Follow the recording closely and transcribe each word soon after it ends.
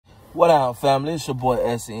What up, family? It's your boy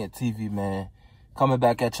SNTV, man. Coming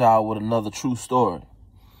back at y'all with another true story.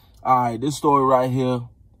 Alright, this story right here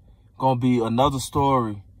gonna be another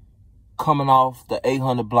story coming off the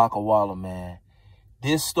 800 block of Waller, man.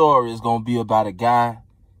 This story is gonna be about a guy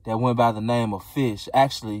that went by the name of Fish.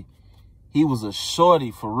 Actually, he was a shorty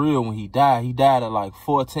for real when he died. He died at like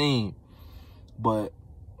 14. But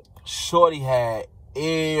shorty had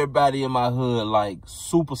everybody in my hood like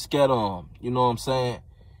super scared of him. You know what I'm saying?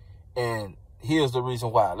 And here's the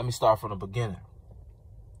reason why. Let me start from the beginning.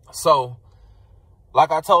 So,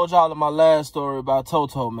 like I told y'all in my last story about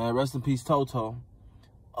Toto, man. Rest in peace, Toto.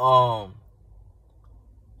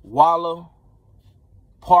 Waller,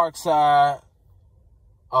 Parkside,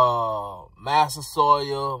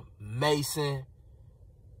 Massasoit, Mason.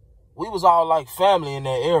 We was all like family in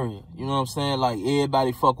that area. You know what I'm saying? Like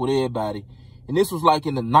everybody fuck with everybody. And this was like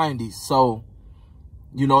in the 90s. So,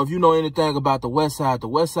 you know, if you know anything about the West Side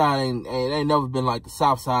ain't never been like the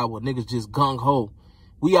South Side where niggas just gung-ho.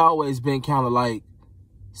 We always been kind of like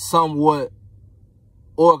somewhat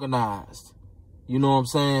organized. You know what I'm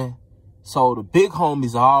saying? So the big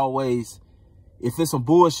homies are always, if there's some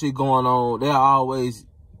bullshit going on, they'll always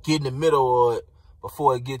get in the middle of it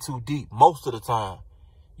before it get too deep, most of the time.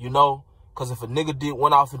 You know? Because if a nigga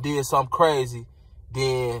went off and did something crazy,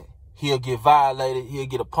 then he'll get violated. He'll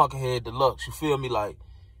get a punkerhead deluxe. You feel me? Like,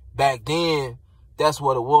 back then, that's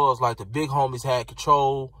what it was. Like, the big homies had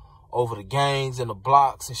control over the gangs and the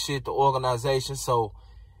blocks and shit, the organization. So,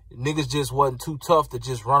 niggas just wasn't too tough to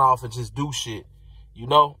just run off and just do shit. You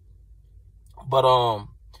know? But,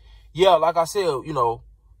 yeah, like I said, you know,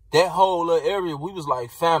 that whole little area, we was like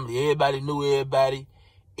family. Everybody knew everybody.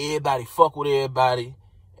 Everybody fuck with everybody.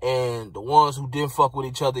 And the ones who didn't fuck with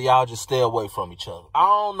each other, y'all just stay away from each other. I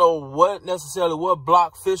don't know what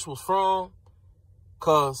block Fish was from.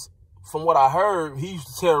 Because from what I heard, he used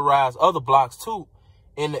to terrorize other blocks too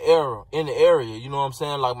in the area. You know what I'm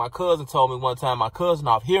saying? Like my cousin told me one time, my cousin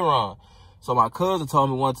off Huron. So my cousin told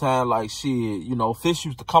me one time, like, shit, you know, Fish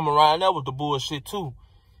used to come around there with the bullshit too.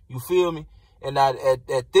 You feel me? And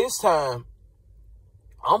at this time,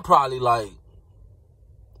 I'm probably like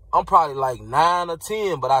 9 or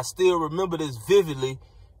 10, but I still remember this vividly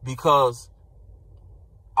because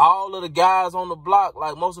all of the guys on the block,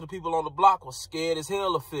 like most of the people on the block, was scared as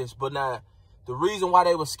hell of Fish. But now, the reason why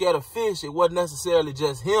they were scared of Fish, it wasn't necessarily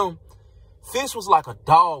just him. Fish was like a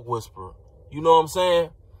dog whisperer. You know what I'm saying?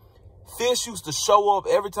 Fish used to show up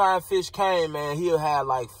every time Fish came, man. He'll have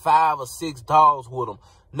like 5 or 6 dogs with him.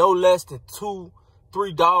 No less than 2,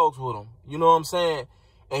 3 dogs with him. You know what I'm saying?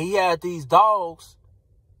 And he had these dogs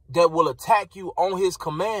that will attack you on his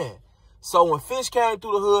command. So when Fish came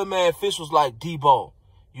through the hood, man, Fish was like Debo.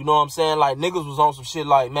 You know what I'm saying? Like, niggas was on some shit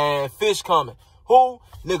like, man, Fish coming. Who?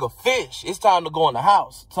 Nigga, Fish. It's time to go in the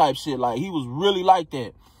house type shit. Like, he was really like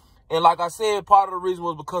that. And like I said, part of the reason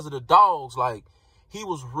was because of the dogs. Like, he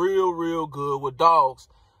was real good with dogs.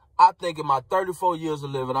 I think in my 34 years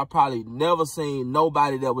of living, I probably never seen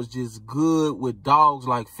nobody that was just good with dogs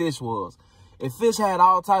like Fish was. And Fish had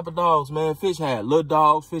all type of dogs, man. Fish had little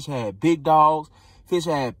dogs. Fish had big dogs. Fish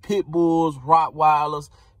had pit bulls, Rottweilers,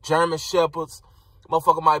 German Shepherds.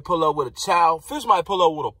 Motherfucker might pull up with a chow. Fish might pull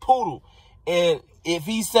up with a poodle. And if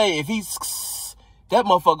he's that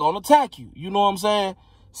motherfucker gonna attack you. You know what I'm saying?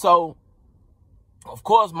 So, of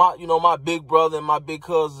course, my big brother and my big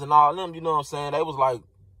cousins and all them, you know what I'm saying? They was like,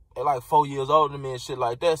 they're like 4 years older than me and shit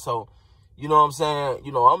like that. So, you know what I'm saying?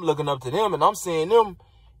 You know, I'm looking up to them and I'm seeing them,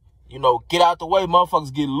 you know, get out the way.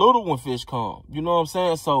 Motherfuckers get little when Fish come. You know what I'm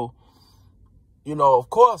saying? So, you know, of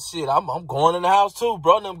course, shit, I'm going in the house too.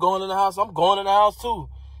 Bro, them going in the house, I'm going in the house too.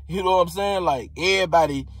 You know what I'm saying? Like,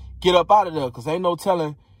 everybody get up out of there because ain't no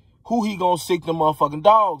telling who he gonna sick them motherfucking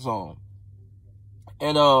dogs on.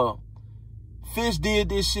 And, Fish did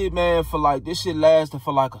this shit, man, this shit lasted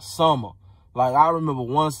for like a summer. Like, I remember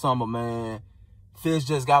one summer, man, Fish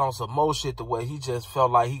just got on some more shit the way he just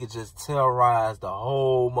felt like he could just terrorize the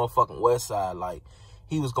whole motherfucking West Side. Like,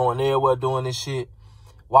 he was going everywhere doing this shit,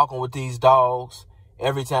 walking with these dogs.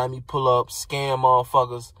 Every time he pull up, scam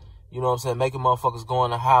motherfuckers, you know what I'm saying, making motherfuckers go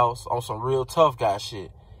in the house on some real tough guy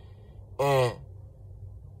shit. And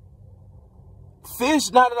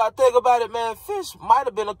Fish, now that I think about it, man, Fish might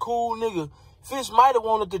have been a cool nigga. Fish might have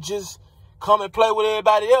wanted to just come and play with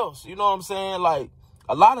everybody else. You know what I'm saying? Like,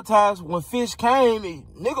 a lot of times when Fish came,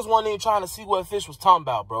 niggas wasn't even trying to see what Fish was talking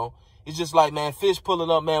about, bro. It's just like, man, Fish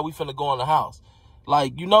pulling up, man, we finna go in the house.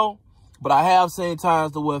 Like, you know? But I have seen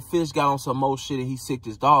times to where Fish got on some more shit and he sicked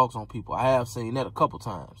his dogs on people. I have seen that a couple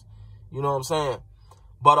times. You know what I'm saying?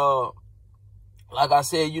 But, like I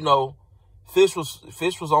said, you know, Fish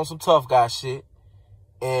was on some tough guy shit.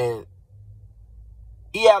 And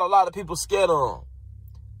he had a lot of people scared of him.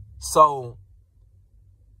 So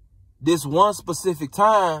this one specific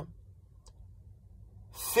time,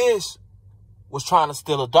 Fish was trying to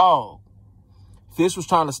steal a dog. Fish was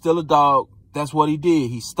trying to steal a dog. That's what he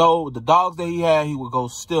did. He stole the dogs that he had. He would go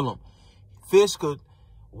steal them. Fish could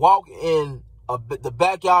walk in the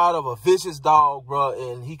backyard of a vicious dog,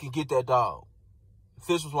 bro, and he could get that dog.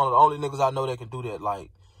 Fish was one of the only niggas I know that can do that.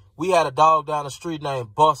 Like, we had a dog down the street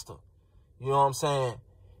named Buster. You know what I'm saying?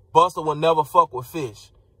 Buster would never fuck with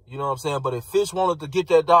Fish. You know what I'm saying? But if Fish wanted to get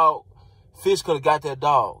that dog, Fish could have got that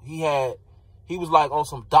dog. He was like on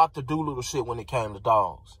some Dr. Doolittle shit when it came to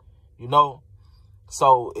dogs. You know?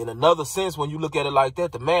 So, in another sense, when you look at it like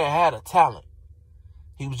that, the man had a talent.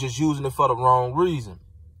 He was just using it for the wrong reason.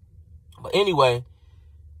 But anyway,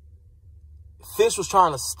 Fish was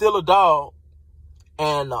trying to steal a dog,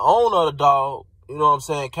 and the owner of the dog, you know what I'm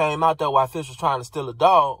saying, came out there while Fish was trying to steal a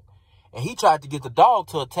dog, and he tried to get the dog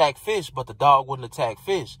to attack Fish, but the dog wouldn't attack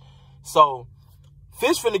Fish. So,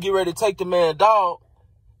 Fish finna get ready to take the man's dog.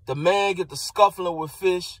 The man get to scuffling with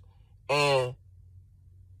Fish, and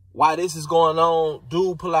while this is going on,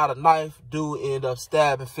 dude pull out a knife. Dude end up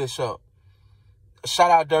stabbing Fish up.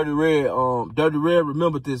 Shout out Dirty Red. Dirty Red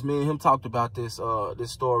remembered this. Me and him talked about this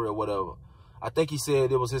this story or whatever. I think he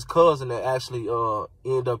said it was his cousin that actually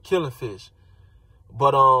ended up killing Fish.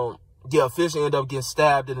 But yeah, Fish ended up getting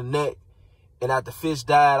stabbed in the neck. And after Fish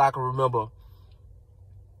died, I can remember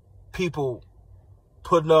people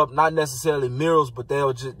putting up not necessarily murals, but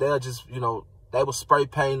they'll just you know, they were spray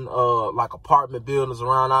painting like apartment buildings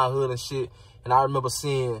around our hood and shit. And I remember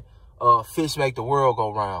seeing Fish make the world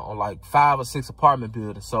go round on like 5 or 6 apartment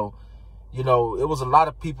buildings. So, you know, it was a lot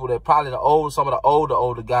of people that probably some of the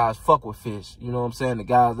older guys fuck with Fish. You know what I'm saying? The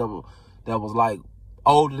guys that was like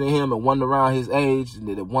older than him and wasn't around his age, and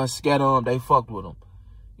that wasn't scared of him, they fucked with him.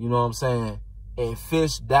 You know what I'm saying? And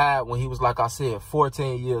Fish died when he was, like I said,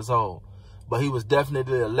 14 years old. But he was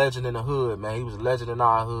definitely a legend in the hood, man. He was a legend in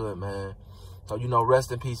our hood, man. So, you know,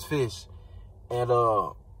 rest in peace, Fish. And,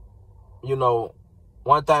 you know,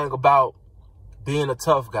 one thing about being a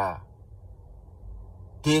tough guy,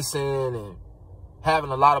 dissing and having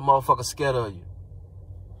a lot of motherfuckers scared of you,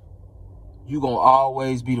 you gonna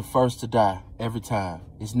always be the first to die every time.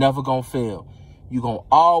 It's never gonna fail. You gonna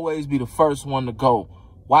always be the first one to go.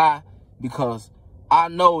 Why? Because I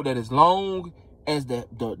know that as long as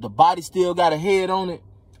the body still got a head on it,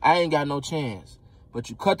 I ain't got no chance. But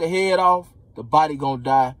you cut the head off, the body gonna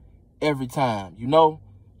die every time. You know?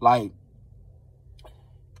 Like,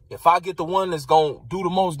 if I get the one that's gonna do the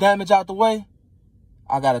most damage out the way,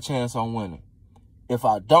 I got a chance on winning. If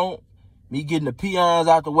I don't, me getting the peons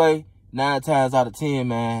out the way, 9 times out of 10,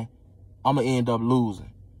 man, I'm gonna end up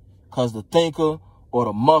losing. Cause the thinker or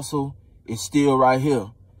the muscle is still right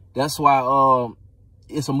here. That's why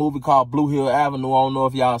it's a movie called Blue Hill Avenue. I don't know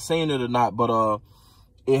if y'all seen it or not, but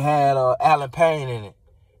it had Alan Payne in it.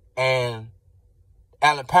 And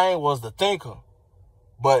Alan Payne was the thinker.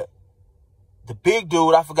 But the big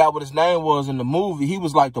dude, I forgot what his name was in the movie, he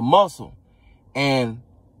was like the muscle. And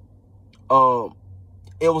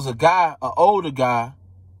it was a guy, an older guy,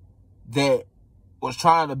 that was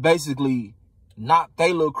trying to basically knock their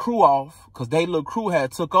little crew off, because their little crew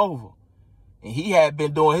had took over. And he had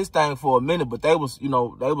been doing his thing for a minute, but they was, you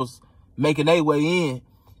know, they was making their way in.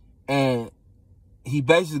 And he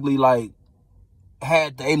basically, like,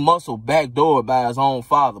 had a muscle backdoored by his own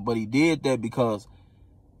father. But he did that because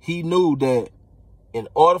he knew that in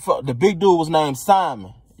order for, the big dude was named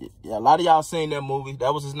Simon. Yeah, a lot of y'all seen that movie.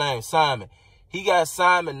 That was his name, Simon. He got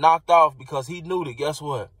Simon knocked off because he knew that, guess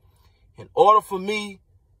what? In order for me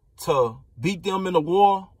to beat them in the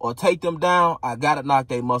war or take them down, I got to knock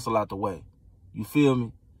their muscle out the way. You feel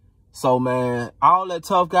me? So, man, all that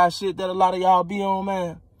tough guy shit that a lot of y'all be on,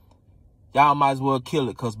 man, y'all might as well kill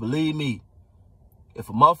it. Because believe me, if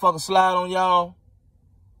a motherfucker slide on y'all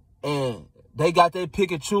and they got their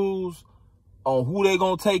pick and choose on who they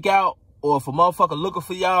going to take out, or if a motherfucker looking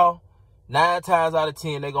for y'all, 9 times out of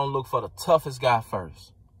 10, they going to look for the toughest guy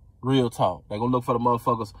first. Real talk. They going to look for the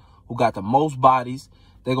motherfuckers who got the most bodies.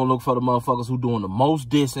 They going to look for the motherfuckers who doing the most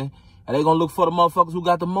dissing. And they going to look for the motherfuckers who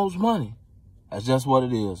got the most money. That's just what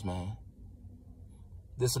it is, man.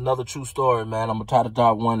 This is another true story, man. I'm going to try to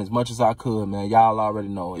drop one as much as I could, man. Y'all already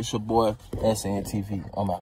know. It's your boy, SNTV. I'm out.